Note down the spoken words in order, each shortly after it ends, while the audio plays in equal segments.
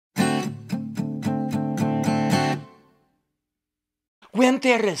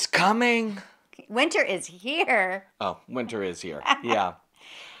Winter is coming. Winter is here. Oh, winter is here. Yeah.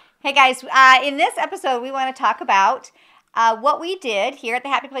 Hey guys, in this episode, we want to talk about what we did here at the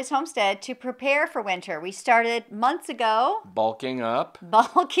Happy Place Homestead to prepare for winter. We started months ago. Bulking up.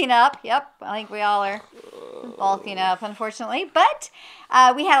 Bulking up. Yep. I think we all are bulking up, unfortunately. But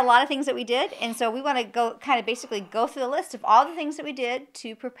we had a lot of things that we did. And so we want to basically go through the list of all the things that we did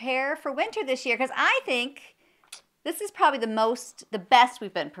to prepare for winter this year. Because I think this is probably the best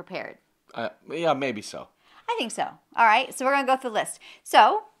we've been prepared. Yeah, maybe so. I think so. All right. So we're going to go through the list.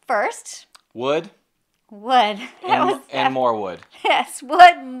 So first. Wood. And more wood. Yes, wood,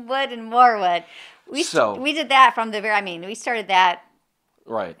 and more wood. We did that from we started that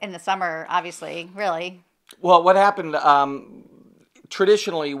right in the summer, obviously, really. Well, what happened,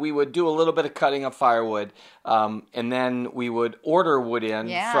 traditionally, we would do a little bit of cutting of firewood, and then we would order wood in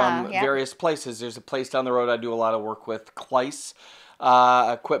from various places. There's a place down the road I do a lot of work with, Kleiss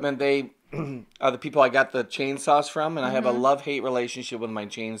Equipment. They are the people I got the chainsaws from, and I have a love-hate relationship with my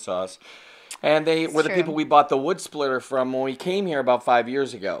chainsaws. And they were the people we bought the wood splitter from when we came here about 5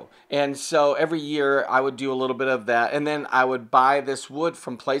 years ago. And so every year I would do a little bit of that. And then I would buy this wood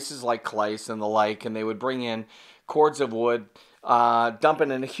from places like Kleiss and the like. And they would bring in cords of wood, dump it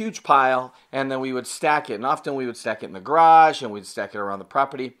in a huge pile, and then we would stack it. And often we would stack it in the garage and we'd stack it around the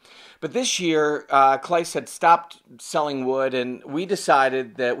property. But this year, Kleiss had stopped selling wood, and we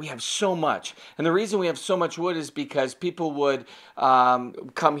decided that we have so much. And the reason we have so much wood is because people would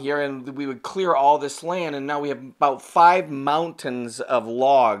come here and we would clear all this land, and now we have about 5 mountains of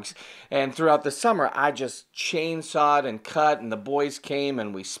logs. And throughout the summer, I just chainsawed and cut, and the boys came,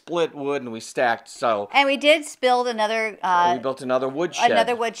 and we split wood, and we stacked. And we did build another... we built another wood shed.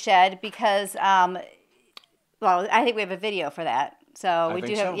 Another wood shed because, I think we have a video for that. So we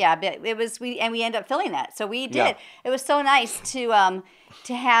do have, but it was we ended up filling that. So we did. Yeah. It was so nice to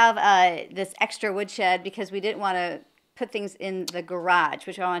have this extra woodshed because we didn't want to put things in the garage,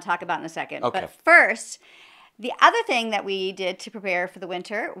 which I want to talk about in a second. Okay. But first, the other thing that we did to prepare for the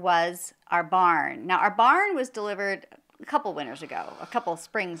winter was our barn. Now our barn was delivered a couple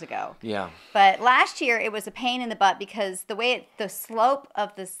springs ago. Yeah. But last year it was a pain in the butt because the way the slope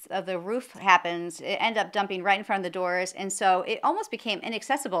of the roof happens, it ended up dumping right in front of the doors, and so it almost became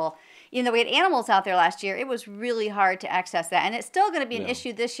inaccessible. Even though we had animals out there last year, it was really hard to access that, and it's still going to be an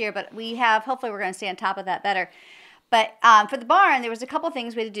issue this year. But hopefully we're going to stay on top of that better. But for the barn, there was a couple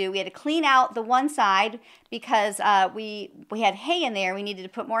things we had to do. We had to clean out the one side because we had hay in there. We needed to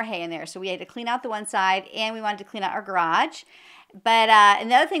put more hay in there. So we had to clean out the one side, and we wanted to clean out our garage. But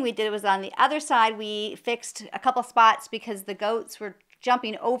another thing we did was on the other side, we fixed a couple spots because the goats were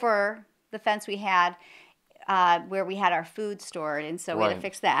jumping over the fence we had where we had our food stored. And so we had to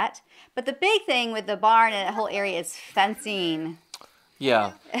fix that. But the big thing with the barn and that whole area is fencing.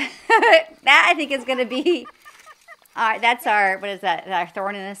 Yeah. That, I think, is going to be... that's our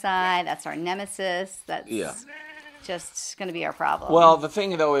thorn in the side. That's our nemesis. That's just going to be our problem. Well, the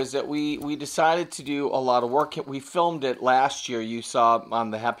thing, though, is that we decided to do a lot of work. We filmed it last year. You saw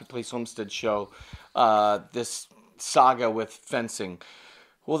on the Happy Place Homestead show this saga with fencing.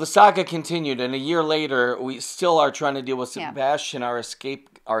 Well, the saga continued, and a year later, we still are trying to deal with Sebastian, our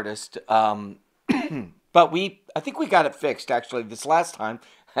escape artist. But I think we got it fixed, actually, this last time.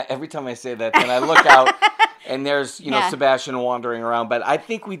 Every time I say that, then I look out... And there's, Sebastian wandering around. But I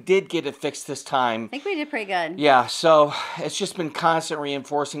think we did get it fixed this time. I think we did pretty good. Yeah, so it's just been constant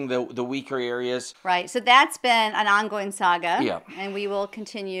reinforcing the weaker areas. Right, so that's been an ongoing saga. Yeah. And we will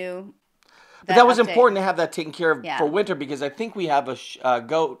continue But that was important to have that taken care of for winter because I think we have a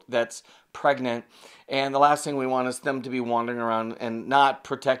goat that's pregnant. And the last thing we want is them to be wandering around and not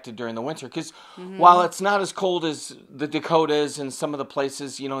protected during the winter. Because while it's not as cold as the Dakotas and some of the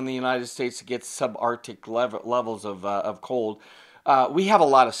places, in the United States that get subarctic levels of cold, we have a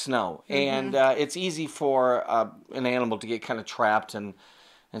lot of snow. And it's easy for an animal to get kind of trapped.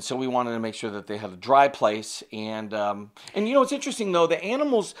 And so we wanted to make sure that they had a dry place. And it's interesting, though, the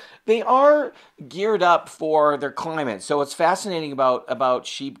animals, they are geared up for their climate. So what's fascinating about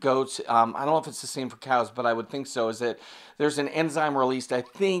sheep, goats, I don't know if it's the same for cows, but I would think so, is that there's an enzyme released, I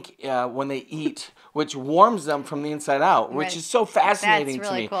think, when they eat, which warms them from the inside out, which is so fascinating to me.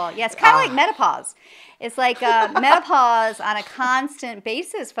 That's really cool. Yeah, it's kind of like menopause. It's like menopause on a constant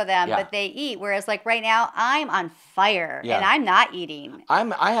basis for them, but they eat. Whereas like right now, I'm on fire and I'm not eating.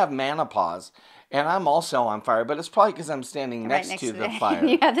 I have menopause, and I'm also on fire, but it's probably because I'm standing next to the fire.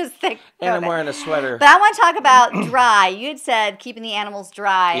 You have this thick and I'm wearing a sweater. But I want to talk about dry. You had said keeping the animals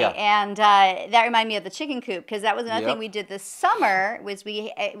dry, yeah. and that reminded me of the chicken coop, because that was another thing we did this summer. Was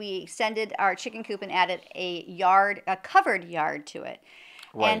we extended our chicken coop and added a covered yard to it.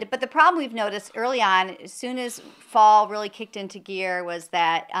 Right. But the problem we've noticed early on, as soon as fall really kicked into gear, was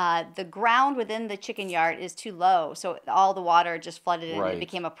that the ground within the chicken yard is too low. So all the water just flooded in and it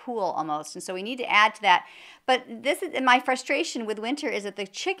became a pool almost. And so we need to add to that. But this is my frustration with winter, is that the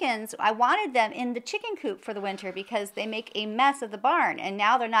chickens, I wanted them in the chicken coop for the winter because they make a mess of the barn. And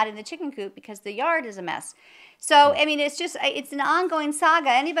now they're not in the chicken coop because the yard is a mess. So, I mean, it's an ongoing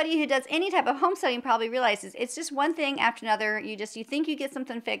saga. Anybody who does any type of homesteading probably realizes it's just one thing after another. You think you get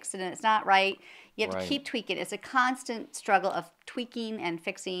something fixed and it's not right. You have to keep tweaking. It's a constant struggle of tweaking and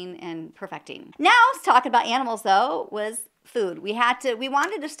fixing and perfecting. Now, let's talk about animals, though, was food. We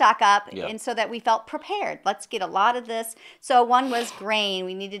wanted to stock up, and so that we felt prepared. Let's get a lot of this. So one was grain.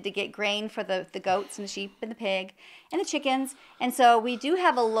 We needed to get grain for the goats and the sheep and the pig and the chickens. And so we do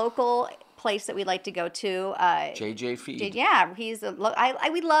have a local place that we like to go to. JJ Feed.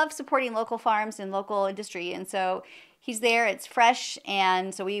 We love supporting local farms and local industry, and so he's there. It's fresh,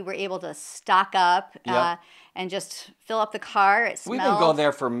 and so we were able to stock up and just fill up the car. It smelled. We've been going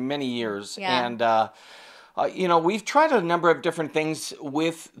there for many years, and we've tried a number of different things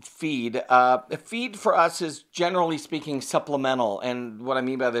with feed. Feed for us is, generally speaking, supplemental, and what I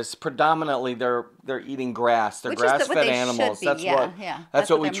mean by this, predominantly they're eating grass. They're grass-fed animals. That's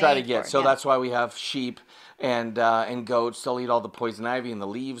what we try to get. So that's why we have sheep and goats. They'll eat all the poison ivy and the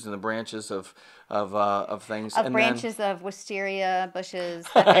leaves and the branches of things. Branches of wisteria bushes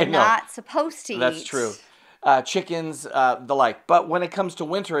that they're not supposed to eat. That's true. Chickens, the like. But when it comes to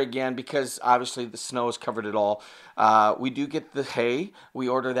winter again, because obviously the snow has covered it all, we do get the hay. We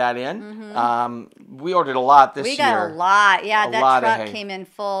order that in. We ordered a lot this year. We got a lot. Yeah, that truck came in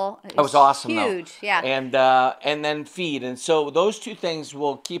full. It was awesome, huge. Though. Yeah. And then feed. And so those two things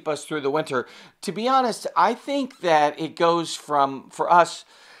will keep us through the winter. To be honest, I think that it goes from, for us,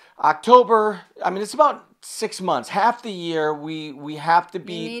 October, it's about 6 months, half the year, we have to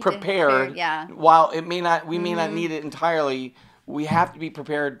be prepared. While we may not need it entirely, we have to be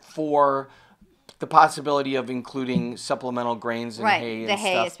prepared for the possibility of including supplemental grains and hay and stuff. The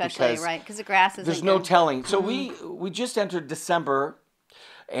hay especially, because the grass is. There's no telling. So we just entered December,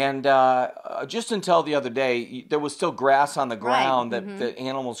 and just until the other day, there was still grass on the ground that the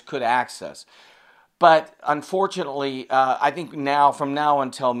animals could access. But unfortunately, I think from now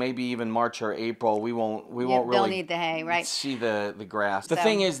until maybe even March or April, we won't really need the hay, right? See the grass. The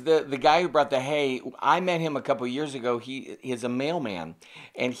thing is, the guy who brought the hay, I met him a couple of years ago. He is a mailman,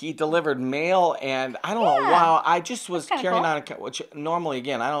 and he delivered mail. And I don't know, wow, I just was carrying on, which normally,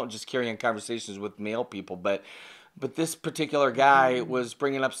 again, I don't just carry on conversations with mail people, but this particular guy was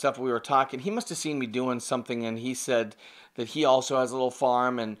bringing up stuff. We were talking. He must have seen me doing something, and he said that he also has a little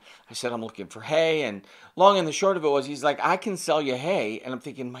farm, and I said, I'm looking for hay, and long and the short of it was, he's like, I can sell you hay, and I'm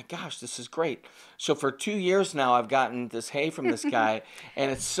thinking, my gosh, this is great. So for 2 years now, I've gotten this hay from this guy, and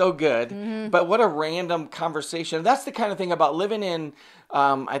it's so good, but what a random conversation. That's the kind of thing about living in,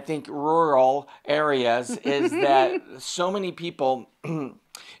 I think, rural areas, is that so many people,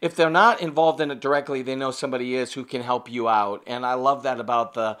 if they're not involved in it directly, they know somebody is who can help you out, and I love that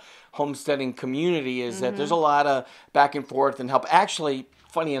about the homesteading community, is that there's a lot of back and forth and help. Actually,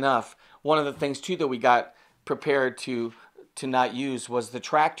 funny enough, one of the things too that we got prepared to not use was the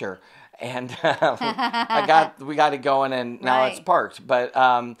tractor, and we got it going, and now it's parked. But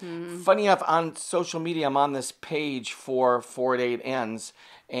funny enough, on social media, I'm on this page for 4 to 8 ends,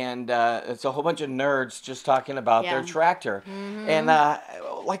 and it's a whole bunch of nerds just talking about their tractor, and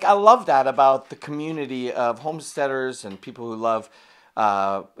I love that about the community of homesteaders and people who love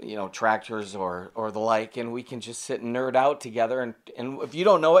tractors or the like, and we can just sit and nerd out together, and if you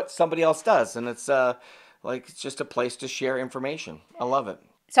don't know it, somebody else does, and it's it's just a place to share information. I love it.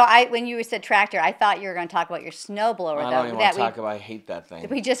 So when you said tractor, I thought you were going to talk about your snowblower. I don't even want to talk about. I hate that thing.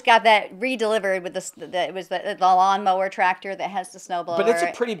 We just got that redelivered with it was the lawnmower tractor that has the snowblower. But it's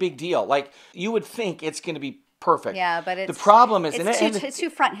a pretty big deal. Like, you would think it's going to be perfect. Yeah, but the problem is it's too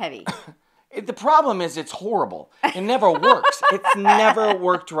front heavy. The problem is it's horrible. It never works. It's never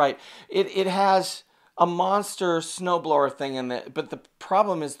worked right. It has a monster snowblower thing in it, but the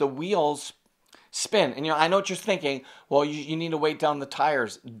problem is the wheels spin. And I know what you're thinking. Well, you need to weight down the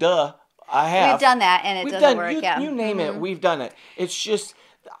tires. Duh, I have. We've done that, and it doesn't work. You name it, we've done it. It's just,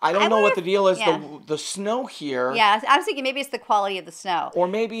 I don't know what the deal is. The snow here. Yeah, I was thinking maybe it's the quality of the snow. Or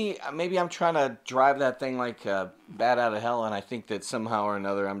maybe I'm trying to drive that thing like bat out of hell, and I think that somehow or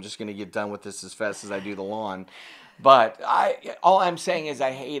another I'm just going to get done with this as fast as I do the lawn. But all I'm saying is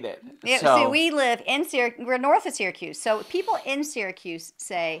I hate it. Yeah, so see, we live in Syracuse. We're north of Syracuse, so people in Syracuse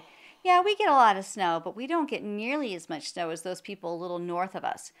say, yeah, we get a lot of snow, but we don't get nearly as much snow as those people a little north of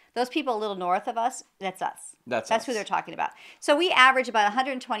us. Those people a little north of us, that's us. That's who they're talking about. So we average about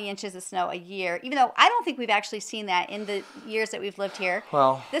 120 inches of snow a year, even though I don't think we've actually seen that in the years that we've lived here.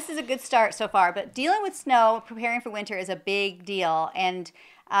 Well, this is a good start so far, but dealing with snow, preparing for winter is a big deal. And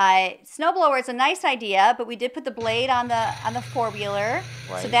snowblower is a nice idea, but we did put the blade on the four-wheeler,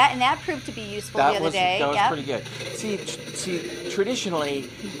 right. So that proved to be useful the other day. That was pretty good. See, traditionally,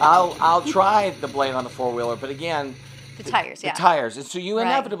 I'll try the blade on the four-wheeler, but again, the tires, the tires, and so you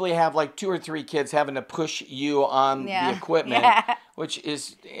inevitably have like 2 or 3 kids having to push you on the equipment, which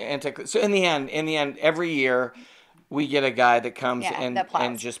is antiquated. So in the end, every year we get a guy that comes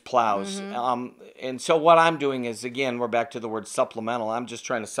and just plows. Mm-hmm. And so what I'm doing is, again, we're back to the word supplemental. I'm just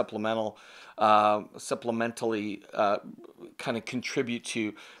trying to supplementally kind of contribute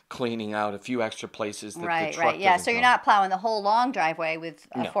to cleaning out a few extra places that the truck Yeah, so you're not plowing the whole long driveway with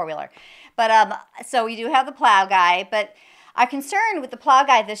a four-wheeler. But so we do have the plow guy, but our concern with the plow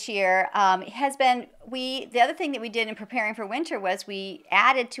guy this year has been the other thing that we did in preparing for winter was we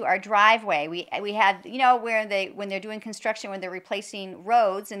added to our driveway. We had, when they're doing construction, when they're replacing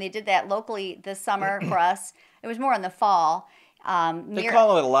roads, and they did that locally this summer for us. It was more in the fall. They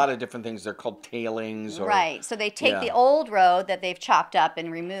call it a lot of different things. They're called tailings. Right. So they take the old road that they've chopped up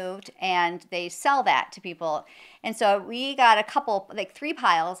and removed, and they sell that to people. And so we got a couple, like 3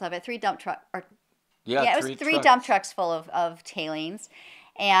 piles of it, 3 dump trucks. Yeah, it was 3 dump trucks full of tailings,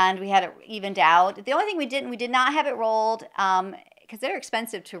 and we had it evened out. The only thing we did not have it rolled, because they're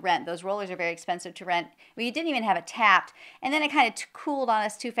expensive to rent. Those rollers are very expensive to rent. We didn't even have it tapped, and then it kind of cooled on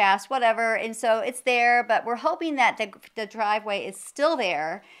us too fast, whatever. And so it's there, but we're hoping that the driveway is still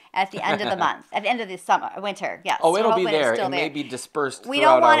there at the end of the month, at the end of the winter. Yes. Oh, it'll be there. It may be dispersed. We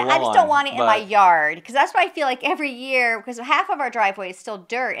don't want it. I just don't want it in my yard, because that's why I feel like every year, because half of our driveway is still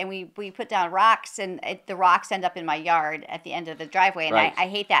dirt, and we put down rocks, and the rocks end up in my yard at the end of the driveway, and I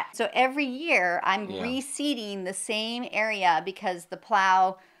hate that. So every year I'm reseeding the same area because the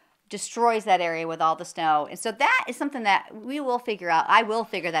plow destroys that area with all the snow. And so that is something that we will figure out. I will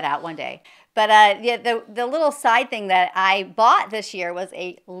figure that out one day. But the little side thing that I bought this year was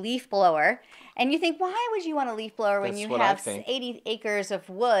a leaf blower. And you think, why would you want a leaf blower when you have 80 acres of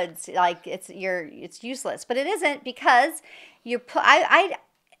woods? Like it's useless. But it isn't, because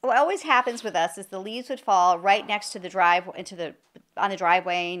what always happens with us is the leaves would fall right next to the on the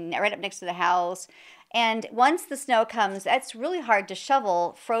driveway, right up next to the house. And once the snow comes, it's really hard to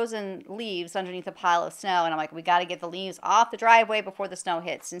shovel frozen leaves underneath a pile of snow. And I'm like, we got to get the leaves off the driveway before the snow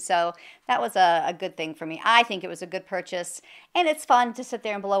hits. And so that was a good thing for me. I think it was a good purchase. And it's fun to sit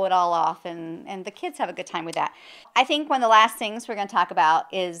there and blow it all off. And the kids have a good time with that. I think one of the last things we're going to talk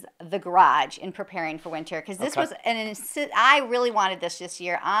about is the garage in preparing for winter. Because this was I really wanted this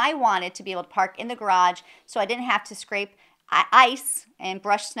year. I wanted to be able to park in the garage so I didn't have to scrape ice and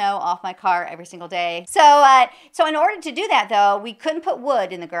brush snow off my car every single day. So in order to do that, though, we couldn't put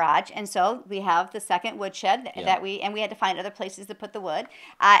wood in the garage, and so we have the second woodshed that we had to find other places to put the wood.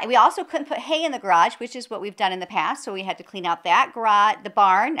 We also couldn't put hay in the garage, which is what we've done in the past. So we had to clean out that garage, the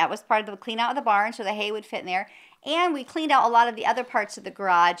barn. That was part of the clean out of the barn, so the hay would fit in there. And we cleaned out a lot of the other parts of the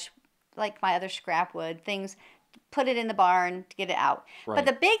garage, like my other scrap wood things. Put it in the barn to get it out. Right. But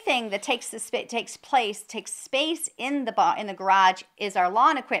the big thing that takes space in the garage is our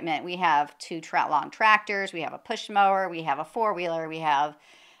lawn equipment. We have 2 long tractors. We have a push mower. We have a 4-wheeler. We have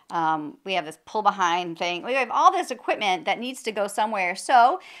this pull behind thing. We have all this equipment that needs to go somewhere.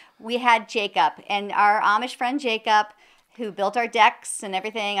 So we had Jacob, and our Amish friend Jacob, who built our decks and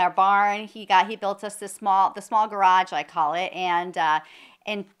everything, our barn. He built us the small garage, I call it, and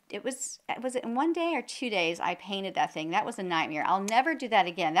it was it in 1 day or 2 days I painted that thing. That was a nightmare. I'll never do that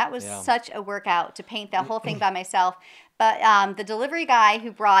again. That was such a workout to paint that whole thing by myself. But the delivery guy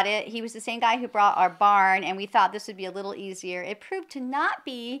who brought it, he was the same guy who brought our barn, and we thought this would be a little easier. It proved to not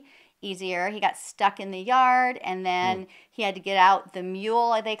be easier. He got stuck in the yard, and then he had to get out the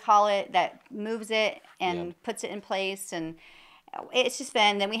mule, they call it, that moves it and puts it in place. And it's just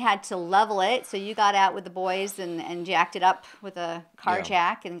then we had to level it. So you got out with the boys and jacked it up with a car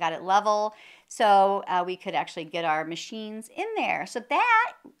jack and got it level. So we could actually get our machines in there. So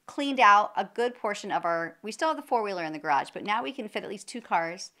that cleaned out a good portion of we still have the 4-wheeler in the garage, but now we can fit at least 2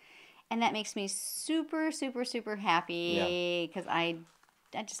 cars. And that makes me super, super, super happy because I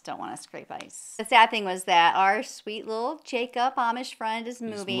just don't want to scrape ice. The sad thing was that our sweet little Jacob Amish friend is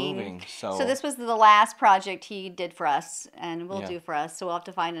moving. So this was the last project he did for us and will do for us. So we'll have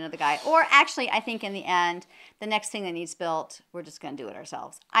to find another guy. Or actually, I think in the end, the next thing that needs built, we're just going to do it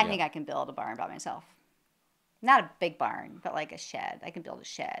ourselves. I think I can build a barn by myself. Not a big barn, but like a shed. I can build a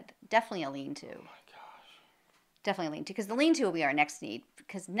shed. Definitely a lean-to. Oh my gosh. Definitely a lean-to. Because the lean-to will be our next need.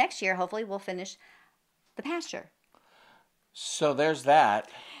 Because next year, hopefully, we'll finish the pasture. So there's that.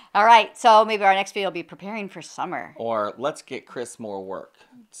 All right. So maybe our next video will be preparing for summer. Or let's get Chris more work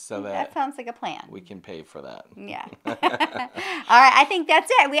so that sounds like a plan. We can pay for that. Yeah. All right. I think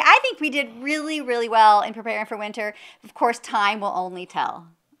that's it. I think we did really, really well in preparing for winter. Of course, time will only tell.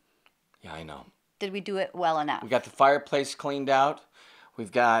 Yeah, I know. Did we do it well enough? We got the fireplace cleaned out. We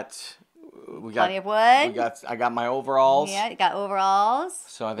got plenty of wood. I got my overalls. Yeah, you got overalls.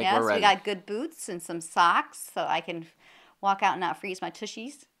 So I think we're ready. We got good boots and some socks so I can walk out and not freeze my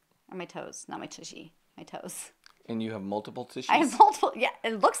tushies. Or my toes. Not my tushy. My toes. And you have multiple tushies? I have multiple. Yeah,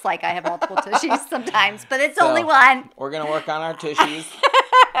 it looks like I have multiple tushies sometimes, but it's only one. We're going to work on our tushies.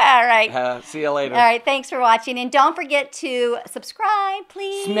 All right. See you later. All right. Thanks for watching. And don't forget to subscribe,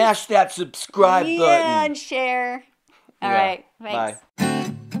 please. Smash that subscribe button. Yeah, and share. All right. Thanks. Bye.